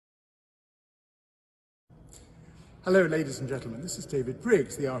Hello, ladies and gentlemen. This is David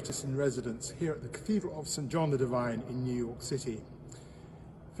Briggs, the artist in residence here at the Cathedral of St. John the Divine in New York City.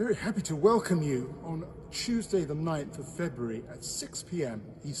 Very happy to welcome you on Tuesday the 9th of February at 6 p.m.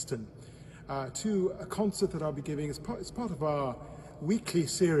 Eastern to a concert that I'll be giving as part of our weekly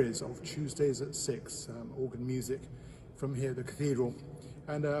series of Tuesdays at 6, organ music from here at the Cathedral.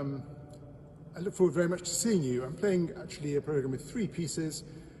 And I look forward very much to seeing you. I'm playing actually a program with 3 pieces.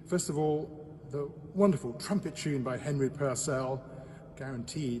 First of all, the wonderful trumpet tune by Purcell,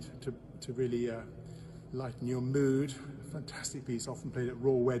 guaranteed to really lighten your mood. Fantastic piece, often played at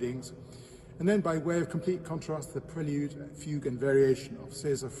royal weddings. And then by way of complete contrast, the prelude, fugue and variation of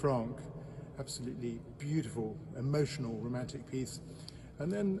César Franck. Absolutely beautiful, emotional, romantic piece. And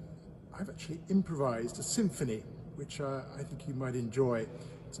then I've actually improvised a symphony, which I think you might enjoy.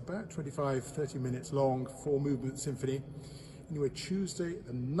 It's about 25-30 minutes long, 4-movement symphony. Anyway, Tuesday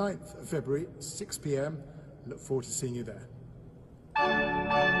the 9th of February, 6 p.m. Look forward to seeing you there.